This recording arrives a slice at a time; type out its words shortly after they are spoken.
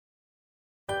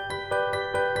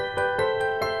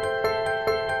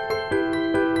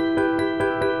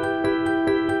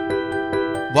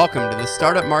Welcome to the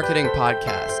Startup Marketing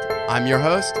Podcast. I'm your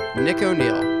host, Nick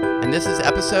O'Neill, and this is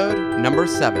episode number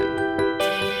 7.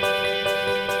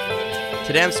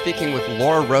 Today I'm speaking with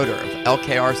Laura Roeder of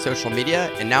LKR Social Media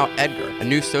and now Edgar, a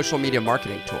new social media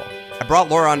marketing tool. I brought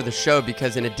Laura onto the show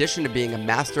because in addition to being a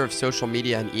master of social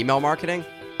media and email marketing,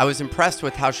 I was impressed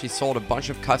with how she sold a bunch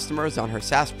of customers on her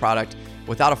SaaS product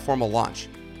without a formal launch.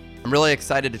 I'm really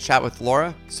excited to chat with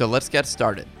Laura, so let's get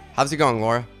started. How's it going,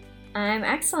 Laura? I'm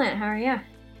excellent. How are you?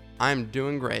 I'm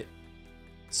doing great.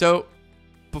 So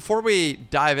before we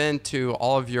dive into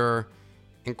all of your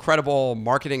incredible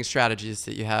marketing strategies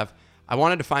that you have, I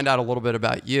wanted to find out a little bit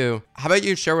about you. How about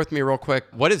you share with me real quick,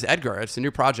 what is Edgar? It's a new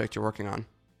project you're working on.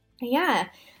 Yeah.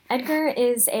 Edgar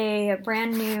is a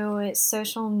brand new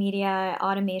social media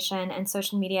automation and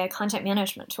social media content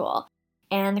management tool.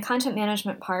 And the content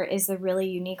management part is the really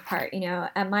unique part. You know,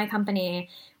 at my company,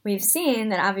 we've seen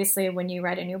that obviously when you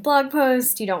write a new blog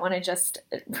post, you don't want to just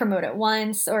promote it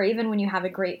once, or even when you have a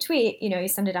great tweet, you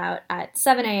send it out at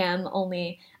 7 a.m.,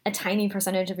 only a tiny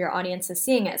percentage of your audience is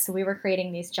seeing it. So we were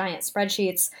creating these giant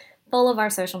spreadsheets full of our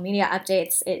social media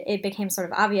updates. It became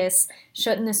sort of obvious,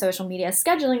 shouldn't the social media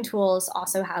scheduling tools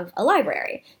also have a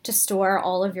library to store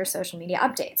all of your social media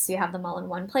updates? So you have them all in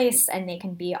one place and they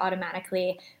can be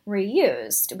automatically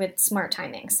reused with smart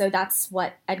timing. So that's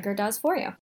what Edgar does for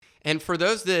you. And for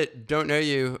those that don't know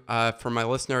you, for my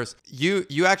listeners,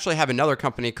 you actually have another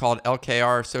company called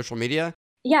LKR Social Media.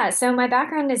 Yeah, so my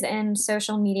background is in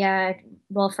social media,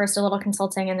 well, first a little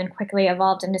consulting and then quickly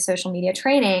evolved into social media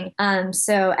training.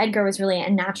 So Edgar was really a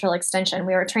natural extension.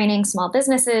 We were training small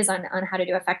businesses on how to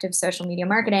do effective social media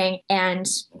marketing. And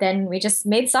then we just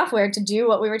made software to do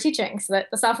what we were teaching so that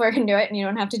the software can do it and you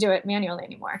don't have to do it manually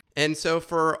anymore. And so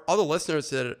for all the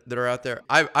listeners that are out there,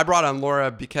 I brought on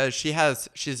Laura because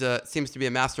seems to be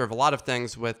a master of a lot of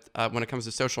things with when it comes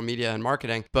to social media and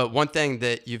marketing. But one thing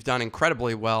that you've done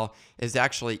incredibly well is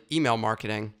actually email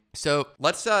marketing. So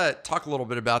let's talk a little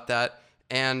bit about that.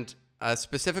 And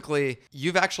specifically,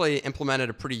 you've actually implemented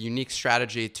a pretty unique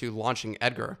strategy to launching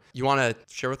Edgar. You want to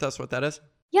share with us what that is?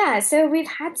 Yeah, so we've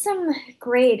had some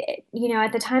great,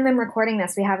 at the time I'm recording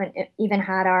this, we haven't even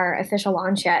had our official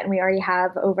launch yet, and we already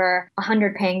have over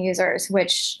 100 paying users,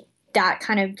 which that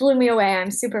kind of blew me away.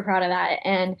 I'm super proud of that.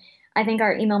 And I think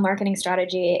our email marketing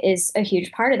strategy is a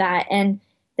huge part of that. And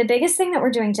the biggest thing that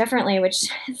we're doing differently, which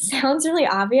sounds really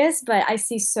obvious, but I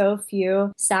see so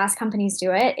few SaaS companies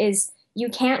do it, is you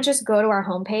can't just go to our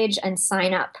homepage and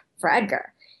sign up for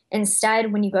Edgar.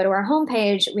 Instead, when you go to our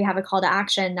homepage, we have a call to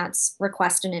action that's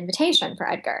request an invitation for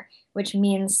Edgar, which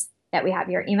means that we have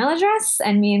your email address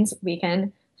and means we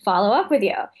can follow up with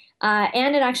you.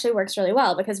 And it actually works really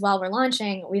well because while we're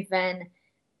launching, we've been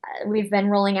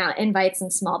rolling out invites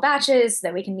in small batches so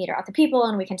that we can meter out the people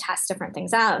and we can test different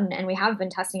things out. And we have been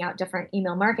testing out different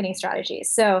email marketing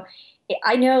strategies. So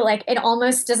I know it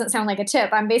almost doesn't sound like a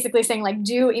tip. I'm basically saying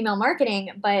do email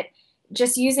marketing, but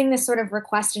just using this sort of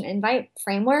request and invite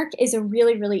framework is a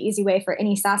really, really easy way for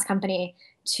any SaaS company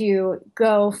to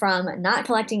go from not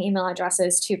collecting email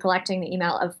addresses to collecting the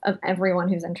email of everyone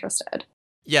who's interested.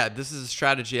 Yeah, this is a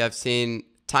strategy I've seen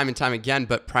time and time again,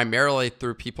 but primarily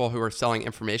through people who are selling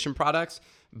information products.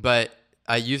 But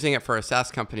using it for a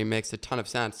SaaS company makes a ton of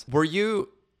sense. Were you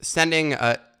sending,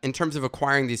 in terms of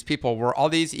acquiring these people, were all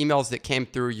these emails that came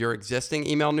through your existing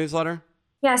email newsletter?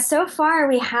 Yeah, so far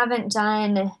we haven't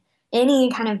done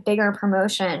any kind of bigger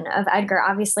promotion of Edgar.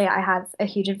 Obviously, I have a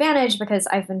huge advantage because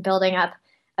I've been building up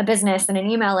a business and an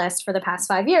email list for the past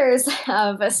 5 years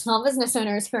of small business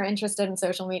owners who are interested in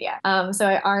social media. So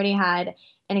I already had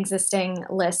an existing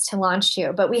list to launch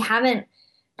to, but we haven't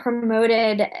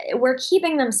promoted. We're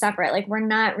keeping them separate. We're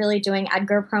not really doing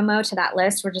Edgar promo to that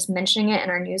list. We're just mentioning it in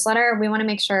our newsletter. We want to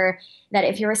make sure that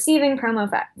if you're receiving promo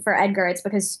for Edgar, it's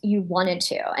because you wanted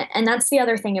to. And that's the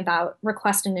other thing about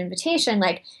request an invitation.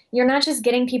 You're not just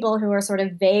getting people who are sort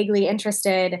of vaguely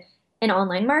interested in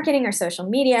online marketing or social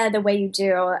media the way you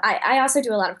do. I also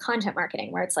do a lot of content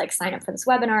marketing where it's sign up for this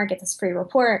webinar, get this free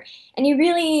report, and you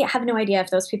really have no idea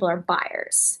if those people are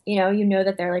buyers. You know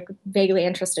that they're vaguely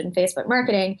interested in Facebook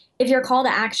marketing. If your call to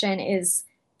action is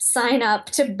sign up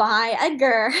to buy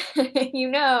Edgar, you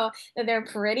know that they're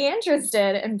pretty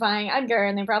interested in buying Edgar,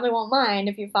 and they probably won't mind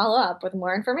if you follow up with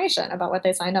more information about what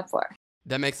they signed up for.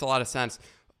 That makes a lot of sense.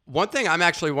 One thing I'm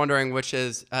actually wondering, which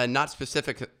is not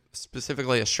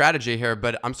specifically a strategy here,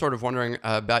 but I'm sort of wondering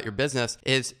about your business,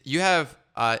 is you have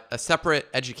a separate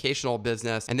educational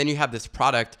business and then you have this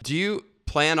product. Do you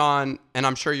plan on, and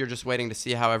I'm sure you're just waiting to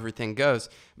see how everything goes,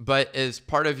 but is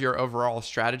part of your overall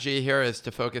strategy here is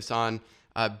to focus on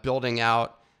building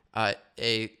out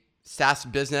a SaaS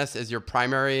business as your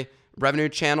primary revenue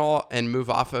channel and move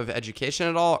off of education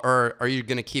at all? Or are you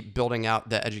going to keep building out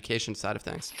the education side of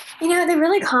things? They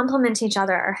really complement each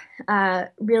other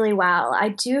really well. I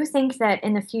do think that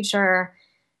in the future,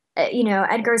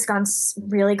 Edgar's gone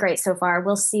really great so far.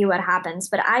 We'll see what happens.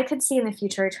 But I could see in the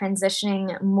future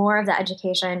transitioning more of the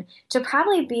education to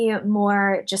probably be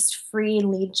more just free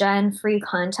lead gen, free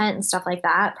content and stuff like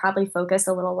that. Probably focus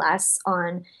a little less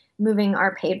on moving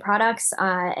our paid products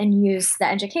and use the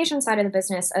education side of the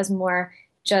business as more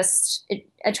just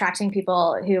attracting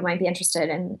people who might be interested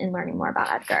in learning more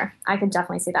about Edgar. I could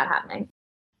definitely see that happening.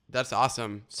 That's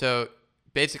awesome. So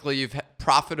basically, you've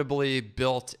profitably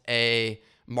built a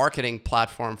marketing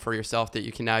platform for yourself that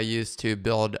you can now use to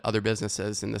build other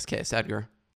businesses, in this case, Edgar.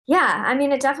 Yeah, I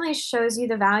mean, it definitely shows you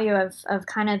the value of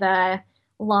kind of the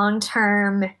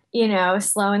long-term,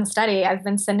 slow and steady. I've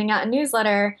been sending out a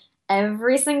newsletter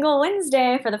every single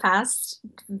Wednesday for the past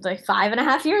like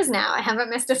 5.5 years now. I haven't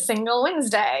missed a single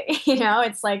Wednesday.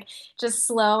 It's like just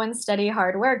slow and steady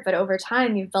hard work. But over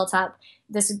time, you've built up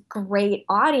this great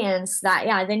audience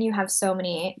that, then you have so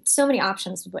many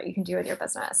options with what you can do with your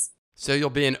business. So you'll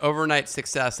be an overnight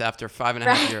success after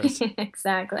 5.5 years.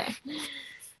 Exactly.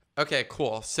 Okay,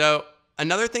 cool. So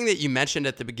another thing that you mentioned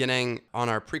at the beginning on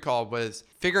our pre-call was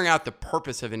figuring out the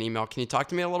purpose of an email. Can you talk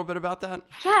to me a little bit about that?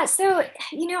 Yeah. So,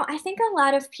 I think a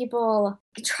lot of people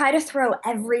try to throw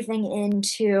everything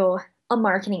into a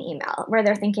marketing email where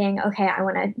they're thinking, okay, I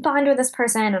want to bond with this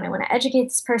person and I want to educate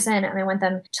this person and I want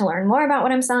them to learn more about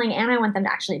what I'm selling and I want them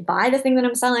to actually buy the thing that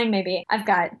I'm selling. Maybe I've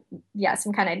got,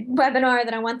 some kind of webinar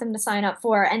that I want them to sign up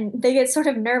for, and they get sort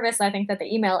of nervous. I think that the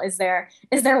email is their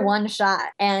one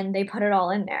shot and they put it all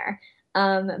in there.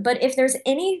 But if there's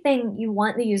anything you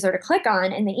want the user to click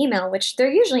on in the email, which there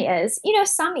usually is,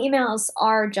 some emails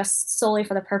are just solely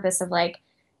for the purpose of like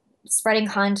spreading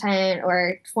content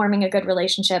or forming a good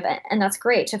relationship. And that's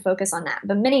great to focus on that.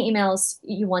 But many emails,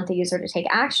 you want the user to take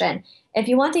action. If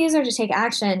you want the user to take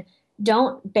action,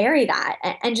 don't bury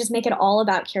that and just make it all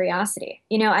about curiosity.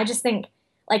 I just think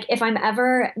like if I'm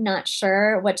ever not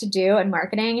sure what to do in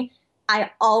marketing,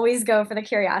 I always go for the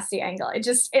curiosity angle.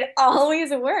 It always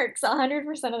works 100%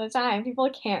 of the time. People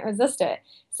can't resist it.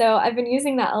 So I've been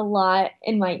using that a lot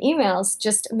in my emails.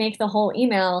 Just make the whole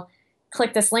email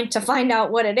click this link to find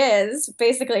out what it is,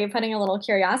 basically putting a little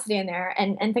curiosity in there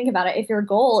and think about it. If your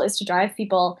goal is to drive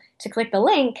people to click the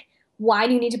link, why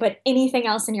do you need to put anything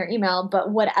else in your email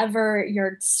but whatever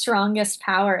your strongest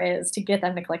power is to get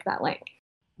them to click that link?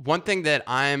 One thing that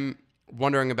I'm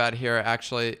wondering about here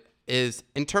actually is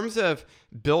in terms of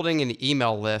building an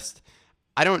email list,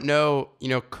 I don't know,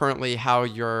 currently how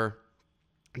your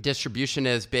distribution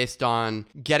is based on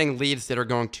getting leads that are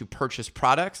going to purchase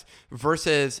products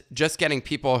versus just getting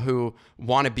people who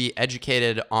want to be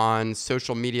educated on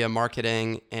social media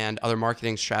marketing and other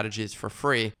marketing strategies for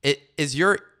free. Is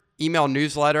your email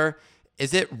newsletter,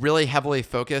 is it really heavily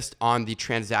focused on the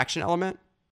transaction element?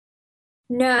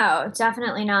 No,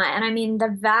 definitely not. And I mean, the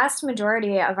vast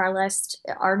majority of our list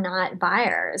are not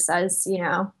buyers, as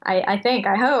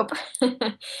I hope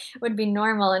would be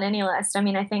normal in any list.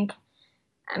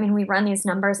 We run these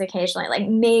numbers occasionally, like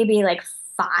maybe like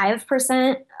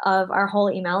 5% of our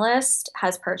whole email list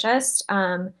has purchased.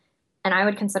 And I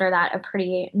would consider that a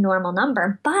pretty normal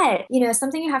number. But,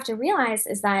 something you have to realize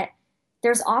is that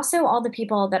there's also all the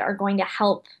people that are going to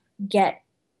help get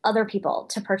other people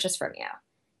to purchase from you.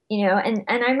 And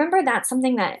I remember that's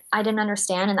something that I didn't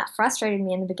understand and that frustrated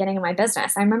me in the beginning of my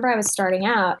business. I remember I was starting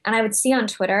out and I would see on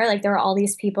Twitter, like there were all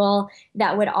these people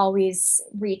that would always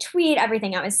retweet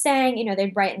everything I was saying.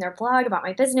 They'd write in their blog about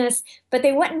my business, but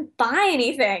they wouldn't buy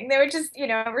anything. They would just,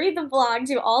 read the blog,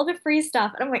 do all the free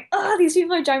stuff. And I'm like, oh, these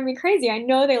people are driving me crazy. I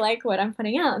know they like what I'm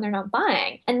putting out and they're not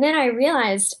buying. And then I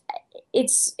realized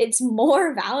it's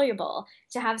more valuable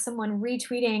to have someone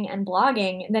retweeting and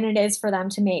blogging than it is for them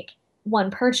to make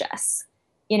one purchase,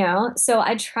 So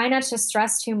I try not to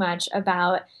stress too much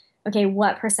about, okay,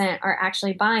 what percent are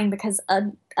actually buying, because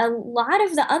a lot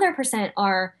of the other percent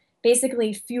are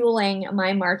basically fueling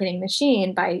my marketing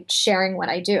machine by sharing what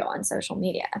I do on social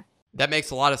media. That makes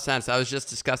a lot of sense. I was just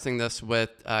discussing this with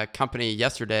a company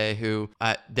yesterday who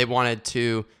they wanted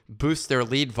to boost their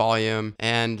lead volume.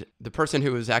 And the person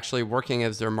who was actually working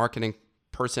as their marketing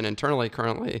person internally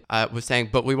currently was saying,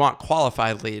 but we want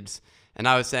qualified leads. And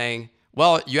I was saying,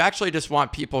 well, you actually just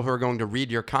want people who are going to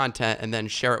read your content and then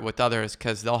share it with others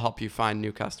because they'll help you find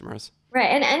new customers.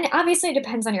 Right. And obviously it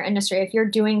depends on your industry. If you're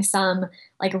doing some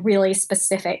like really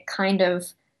specific kind of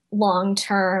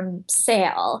long-term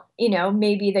sale,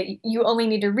 maybe that you only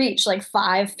need to reach like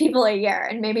 5 people a year,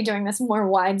 and maybe doing this more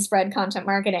widespread content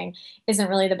marketing isn't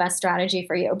really the best strategy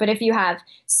for you. But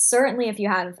certainly if you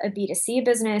have a B2C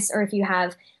business, or if you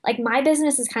have, like, my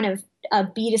business is kind of a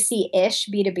B2C-ish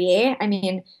B2B. I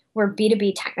mean, we're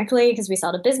B2B technically because we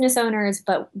sell to business owners,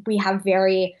 but we have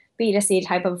very B2C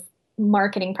type of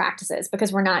marketing practices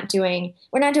because we're not doing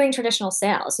traditional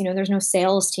sales. There's no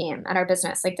sales team at our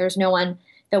business. Like, there's no one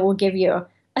that will give you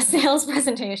a sales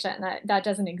presentation. That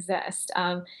doesn't exist.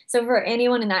 So for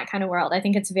anyone in that kind of world, I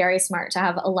think it's very smart to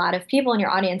have a lot of people in your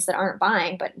audience that aren't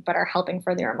buying, but are helping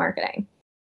further your marketing.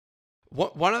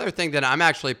 One other thing that I'm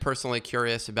actually personally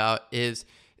curious about is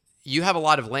you have a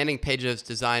lot of landing pages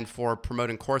designed for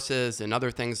promoting courses and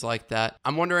other things like that.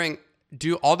 I'm wondering,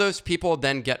 do all those people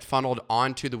then get funneled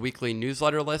onto the weekly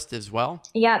newsletter list as well?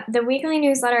 Yeah, the weekly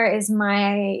newsletter is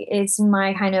my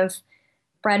kind of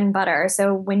bread and butter.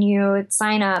 So when you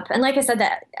sign up, and like I said, the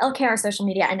LKR social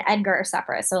media and Edgar are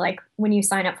separate. So like when you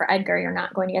sign up for Edgar, you're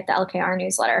not going to get the LKR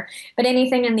newsletter. But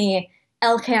anything in the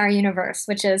LKR universe,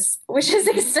 which is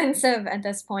extensive at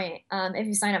this point, if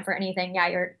you sign up for anything,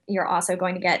 yeah, you're also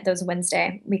going to get those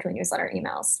Wednesday weekly newsletter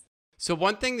emails. So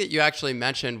one thing that you actually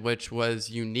mentioned, which was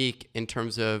unique in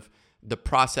terms of the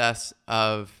process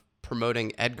of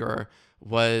promoting Edgar,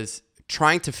 was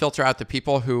trying to filter out the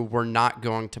people who were not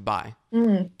going to buy.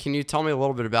 Can you tell me a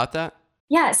little bit about that?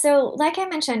 Yeah, so like I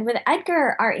mentioned, with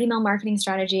Edgar, our email marketing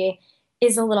strategy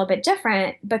is a little bit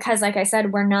different because, like I said,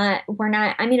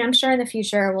 I mean, I'm sure in the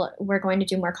future we're going to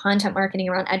do more content marketing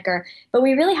around Edgar, but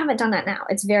we really haven't done that now.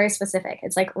 It's very specific.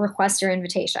 It's like request your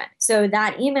invitation. So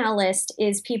that email list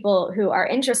is people who are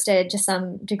interested to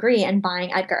some degree in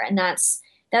buying Edgar. And that's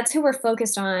who we're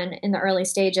focused on in the early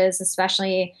stages,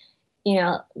 especially,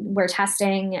 we're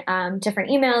testing different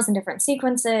emails and different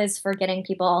sequences for getting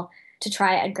people to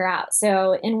try Edgar out.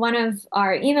 So in one of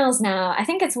our emails now, I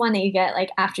think it's one that you get like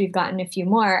after you've gotten a few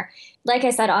more. Like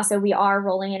I said, also, we are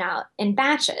rolling it out in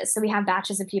batches. So we have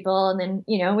batches of people, and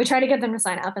then, we try to get them to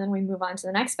sign up, and then we move on to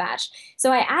the next batch.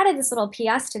 So I added this little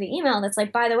PS to the email that's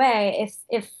like, by the way,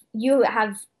 if you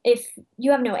have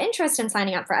no interest in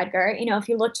signing up for Edgar, if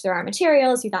you looked through our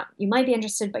materials, you thought you might be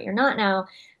interested, but you're not now,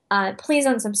 please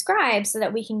unsubscribe so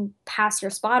that we can pass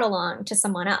your spot along to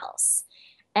someone else.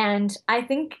 And I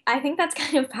think that's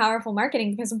kind of powerful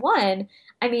marketing because, one,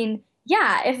 I mean,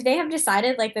 yeah, if they have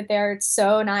decided like that they're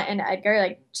so not into Edgar,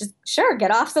 like, just sure,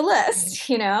 get off the list,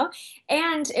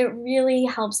 And it really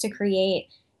helps to create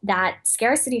that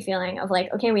scarcity feeling of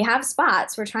like, okay, we have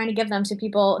spots, we're trying to give them to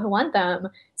people who want them,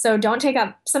 so don't take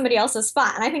up somebody else's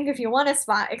spot. And I think if you want a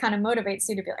spot, it kind of motivates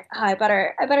you to be like, oh, I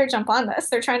better jump on this.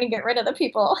 They're trying to get rid of the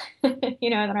people,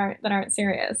 that aren't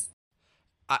serious.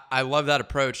 I love that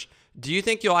approach. Do you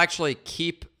think you'll actually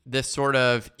keep this sort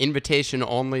of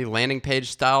invitation-only landing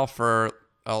page style for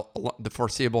the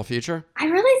foreseeable future? I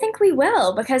really think we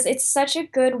will, because it's such a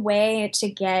good way to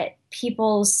get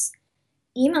people's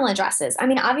email addresses. I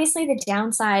mean, obviously the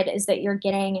downside is that you're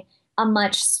getting a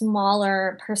much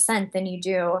smaller percent than you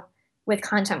do with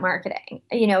content marketing.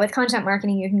 With content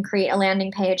marketing, you can create a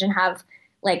landing page and have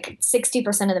like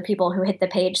 60% of the people who hit the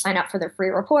page sign up for their free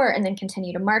report and then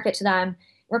continue to market to them.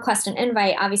 Request an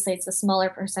invite, obviously it's a smaller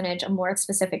percentage, a more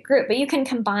specific group, but you can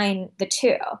combine the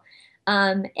two.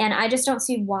 And I just don't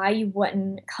see why you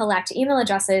wouldn't collect email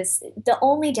addresses. The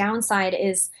only downside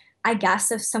is, I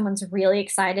guess, if someone's really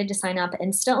excited to sign up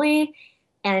instantly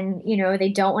and, they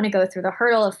don't want to go through the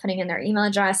hurdle of putting in their email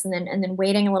address and then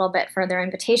waiting a little bit for their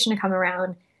invitation to come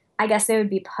around, I guess they would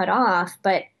be put off.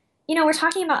 But, we're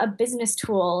talking about a business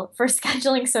tool for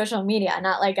scheduling social media,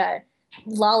 not like a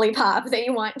lollipop that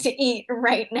you want to eat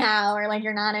right now, or like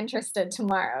you're not interested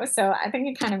tomorrow. So I think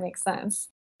it kind of makes sense.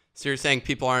 So you're saying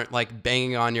people aren't like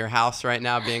banging on your house right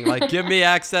now being like, give me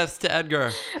access to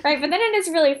Edgar. Right. But then it is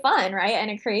really fun, right? And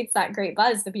it creates that great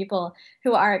buzz to people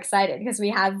who are excited, because we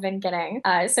have been getting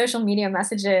social media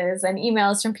messages and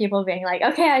emails from people being like,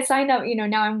 okay, I signed up,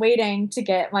 now I'm waiting to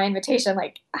get my invitation.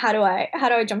 Like, how do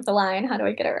I jump the line? How do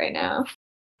I get it right now?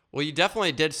 Well, you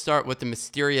definitely did start with the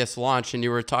mysterious launch, and you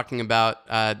were talking about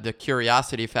the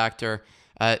curiosity factor.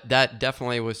 That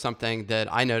definitely was something that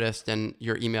I noticed in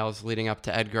your emails leading up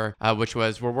to Edgar, which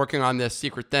was, we're working on this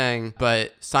secret thing,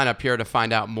 but sign up here to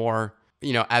find out more,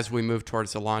 as we move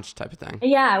towards the launch type of thing.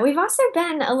 Yeah, we've also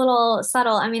been a little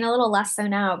subtle. I mean, a little less so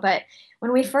now, but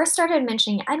when we first started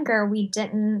mentioning Edgar, we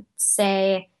didn't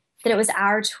say that it was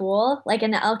our tool. Like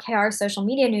in the LKR social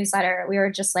media newsletter, we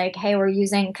were just like, hey, we're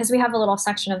using, because we have a little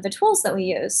section of the tools that we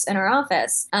use in our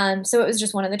office. So it was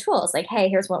just one of the tools, like, hey,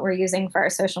 here's what we're using for our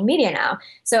social media now.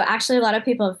 So actually a lot of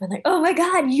people have been like, oh my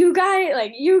God, you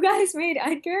guys made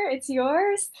Edgar, it's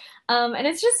yours. And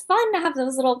it's just fun to have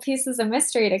those little pieces of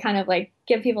mystery to kind of like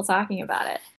get people talking about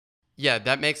it. Yeah,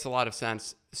 that makes a lot of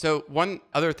sense. So one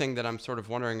other thing that I'm sort of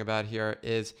wondering about here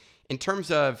is in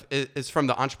terms of is from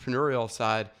the entrepreneurial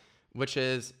side, which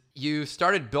is you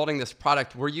started building this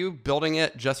product. Were you building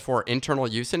it just for internal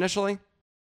use initially?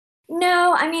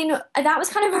 No, I mean, that was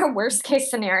kind of our worst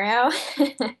case scenario.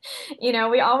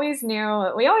 We always knew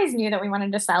that we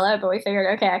wanted to sell it, but we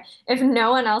figured, okay, if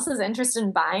no one else is interested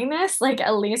in buying this, like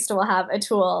at least we'll have a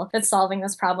tool that's solving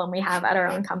this problem we have at our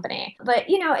own company. But,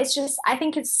 it's just, I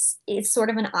think it's sort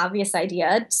of an obvious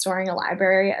idea, storing a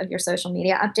library of your social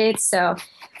media updates. So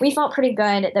we felt pretty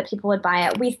good that people would buy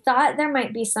it. We thought there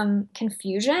might be some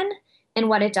confusion in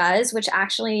what it does, which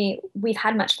actually we've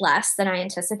had much less than I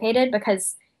anticipated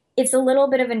because it's a little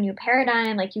bit of a new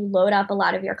paradigm. Like you load up a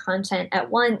lot of your content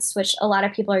at once, which a lot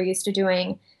of people are used to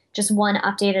doing just one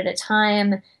update at a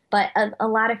time. But a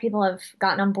lot of people have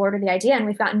gotten on board with the idea, and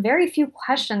we've gotten very few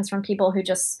questions from people who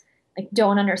just like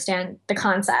don't understand the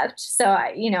concept. So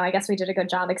I guess we did a good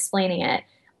job explaining it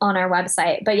on our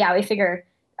website. But yeah, we figured,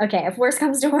 okay, if worse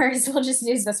comes to worse, we'll just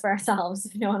use this for ourselves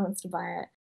if no one wants to buy it.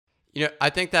 I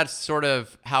think that's sort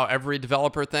of how every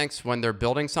developer thinks when they're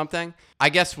building something. I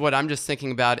guess what I'm just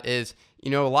thinking about is, a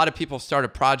lot of people start a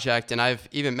project, and I've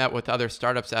even met with other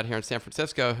startups out here in San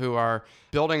Francisco who are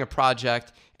building a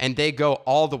project and they go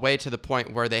all the way to the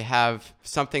point where they have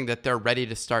something that they're ready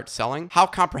to start selling. How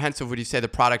comprehensive would you say the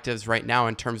product is right now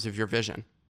in terms of your vision?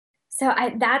 So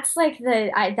that's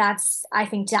I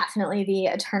think definitely the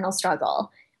eternal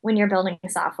struggle when you're building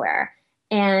software.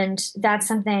 And that's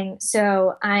something,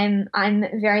 so I'm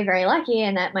very, very lucky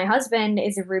in that my husband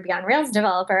is a Ruby on Rails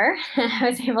developer. I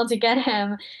was able to get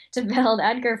him to build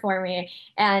Edgar for me.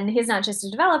 And he's not just a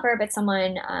developer, but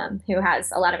someone who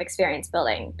has a lot of experience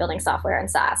building software and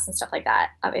SaaS and stuff like that.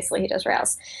 Obviously, he does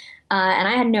Rails. And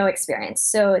I had no experience.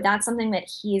 So that's something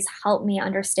that he's helped me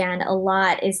understand a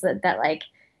lot is that like,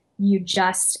 you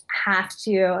just have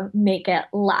to make it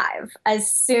live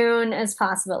as soon as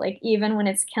possible, like even when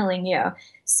it's killing you.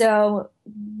 So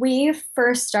we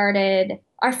first started,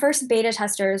 our first beta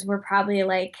testers were probably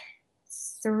like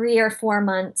 3 or 4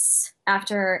 months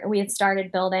after we had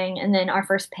started building. And then our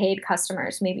first paid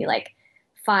customers, maybe like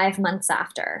 5 months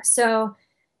after. So,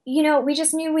 we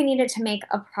just knew we needed to make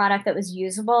a product that was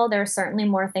usable. There are certainly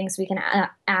more things we can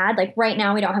add. Like right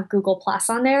now, we don't have Google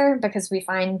Plus on there because we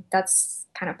find that's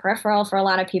kind of peripheral for a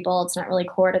lot of people. It's not really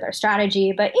core to their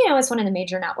strategy, but it's one of the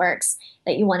major networks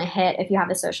that you want to hit if you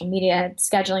have a social media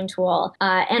scheduling tool.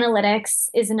 Analytics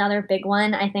is another big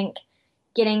one. I think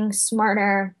getting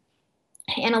smarter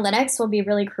analytics will be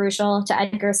really crucial to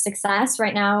Edgar's success.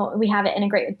 Right now, we have it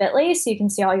integrate with Bitly, so you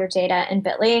can see all your data in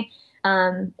Bitly.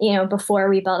 Before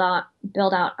we build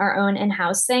out our own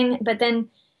in-house thing. But then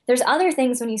there's other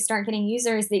things when you start getting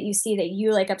users that you see that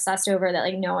you like obsessed over that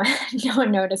like no one no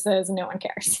one notices and no one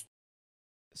cares.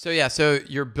 So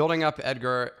you're building up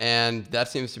Edgar, and that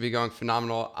seems to be going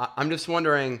phenomenal. I'm just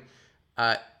wondering,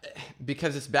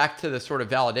 because it's back to the sort of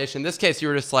validation. In this case, you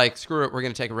were just like, screw it, we're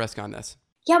going to take a risk on this.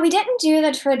 Yeah, we didn't do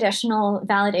the traditional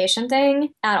validation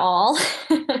thing at all.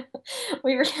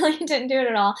 We really didn't do it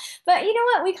at all. But you know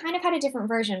what? We kind of had a different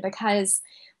version because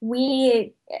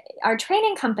our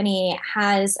training company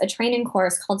has a training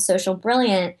course called Social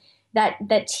Brilliant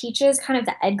that teaches kind of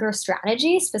the Edgar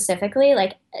strategy specifically.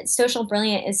 Like Social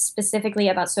Brilliant is specifically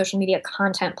about social media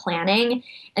content planning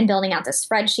and building out the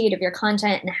spreadsheet of your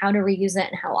content and how to reuse it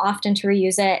and how often to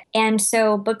reuse it. And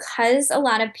so because a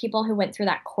lot of people who went through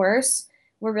that course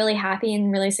were really happy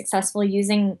and really successful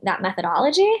using that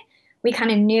methodology, we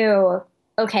kind of knew,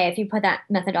 okay, if you put that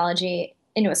methodology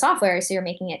into a software, so you're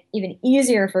making it even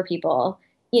easier for people,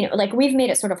 like we've made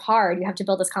it sort of hard. You have to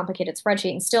build this complicated spreadsheet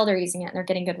and still they're using it and they're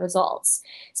getting good results.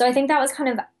 So I think that was kind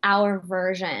of our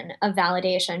version of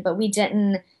validation, but we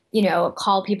didn't,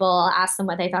 call people, ask them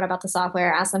what they thought about the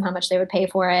software, ask them how much they would pay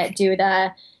for it, do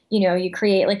the, you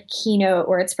create like Keynote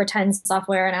where it's pretend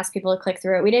software and ask people to click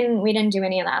through it. We didn't do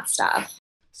any of that stuff.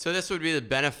 So this would be the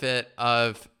benefit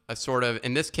of a sort of,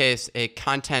 in this case, a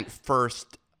content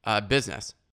first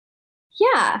business.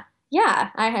 Yeah.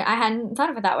 I hadn't thought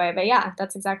of it that way, but yeah,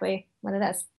 that's exactly what it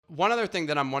is. One other thing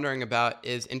that I'm wondering about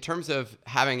is in terms of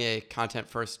having a content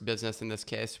first business in this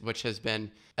case, which has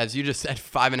been, as you just said,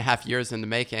 5.5 years in the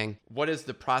making, what is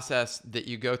the process that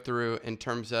you go through in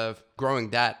terms of growing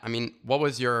that? I mean, what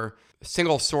was your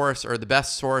single source or the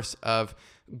best source of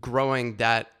growing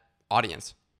that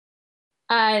audience?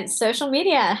 Social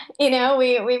media.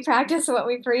 We practice what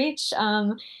we preach.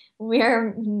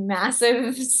 We're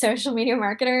massive social media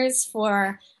marketers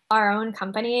for our own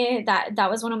company. That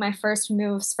was one of my first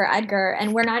moves for Edgar,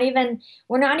 and we're not even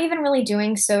really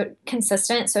doing so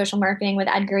consistent social marketing with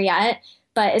Edgar yet.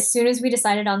 But as soon as we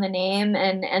decided on the name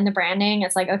and the branding,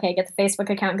 it's like, okay, get the Facebook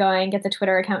account going, get the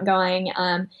Twitter account going.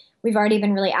 We've already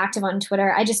been really active on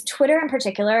Twitter. Twitter in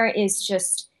particular is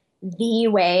just the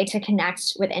way to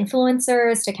connect with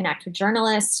influencers, to connect with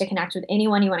journalists, to connect with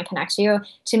anyone you want to connect to.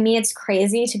 To me, it's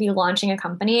crazy to be launching a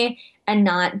company and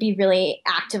not be really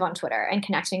active on Twitter and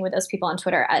connecting with those people on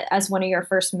Twitter as one of your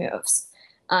first moves.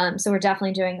 So we're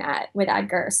definitely doing that with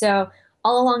Edgar. So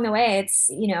all along the way,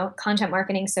 it's, content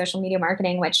marketing, social media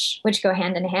marketing, which go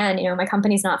hand in hand. My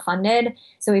company's not funded,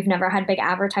 so we've never had big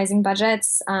advertising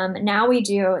budgets. Now we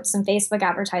do some Facebook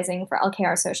advertising for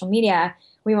LKR social media.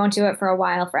 We won't do it for a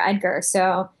while for Edgar.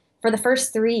 So for the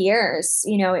first 3 years,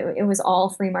 it was all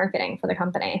free marketing for the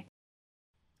company.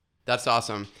 That's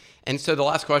awesome. And so the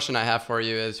last question I have for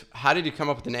you is, how did you come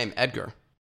up with the name Edgar?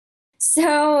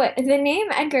 So the name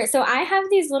Edgar, so I have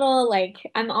these little,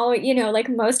 I'm always, like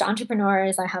most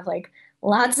entrepreneurs, I have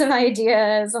lots of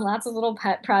ideas and lots of little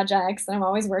pet projects that I'm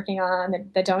always working on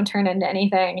that don't turn into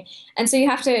anything. And so you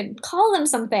have to call them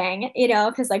something,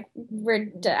 because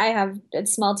I have a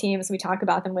small team, so we talk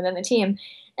about them within the team.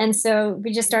 And so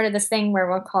we just started this thing where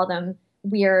we'll call them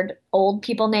weird old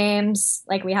people names.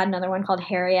 Like we had another one called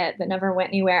Harriet that never went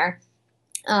anywhere.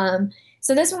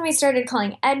 So this one we started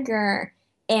calling Edgar.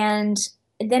 And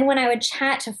then when I would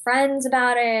chat to friends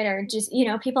about it, or just,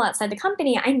 people outside the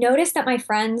company, I noticed that my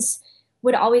friends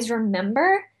would always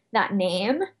remember that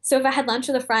name. So if I had lunch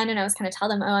with a friend and I was kind of tell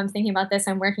them, oh, I'm thinking about this,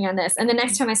 I'm working on this. And the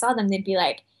next time I saw them, they'd be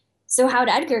like, so how'd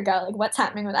Edgar go? What's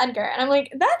happening with Edgar? And I'm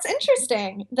like, that's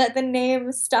interesting that the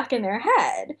name stuck in their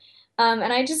head.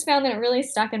 And I just found that it really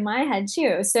stuck in my head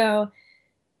too. So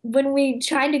when we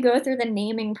tried to go through the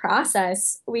naming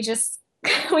process, we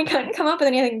couldn't come up with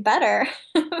anything better,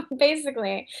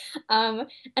 basically. And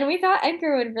we thought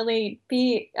Edgar would really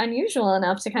be unusual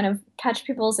enough to kind of catch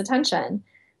people's attention.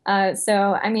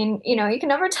 So, you can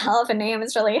never tell if a name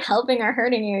is really helping or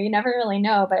hurting you. You never really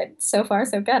know, but so far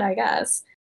so good, I guess.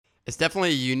 It's definitely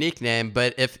a unique name,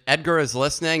 but if Edgar is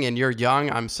listening and you're young,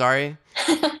 I'm sorry.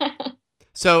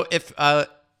 So if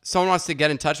someone wants to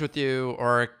get in touch with you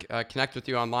or connect with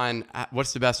you online,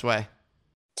 what's the best way?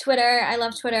 Twitter. I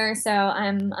love Twitter. So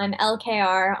I'm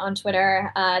LKR on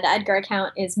Twitter. The Edgar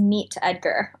account is Meet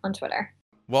Edgar on Twitter.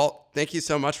 Well, thank you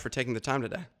so much for taking the time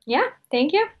today. Yeah,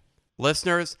 thank you.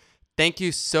 Listeners, thank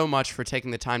you so much for taking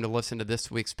the time to listen to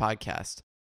this week's podcast.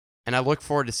 And I look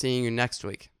forward to seeing you next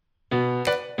week.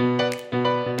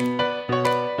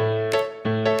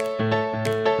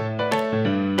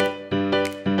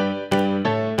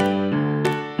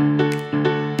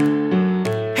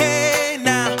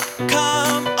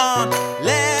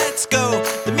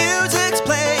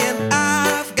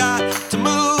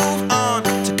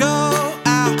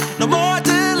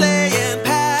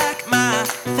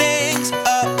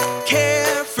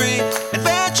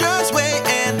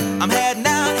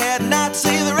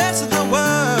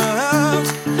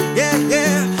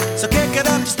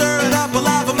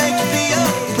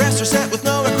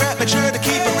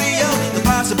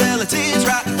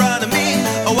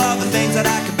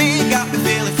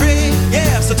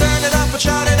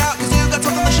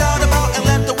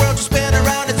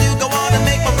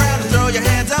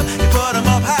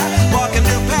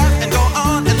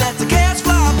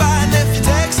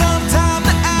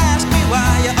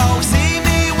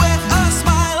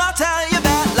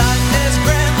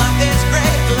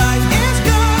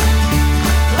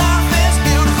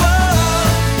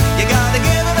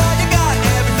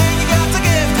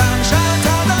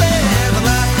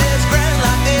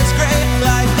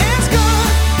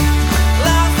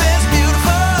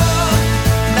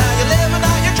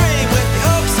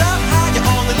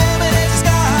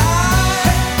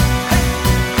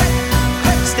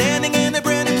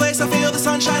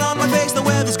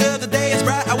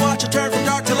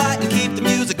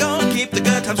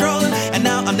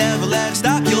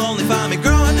 Stop.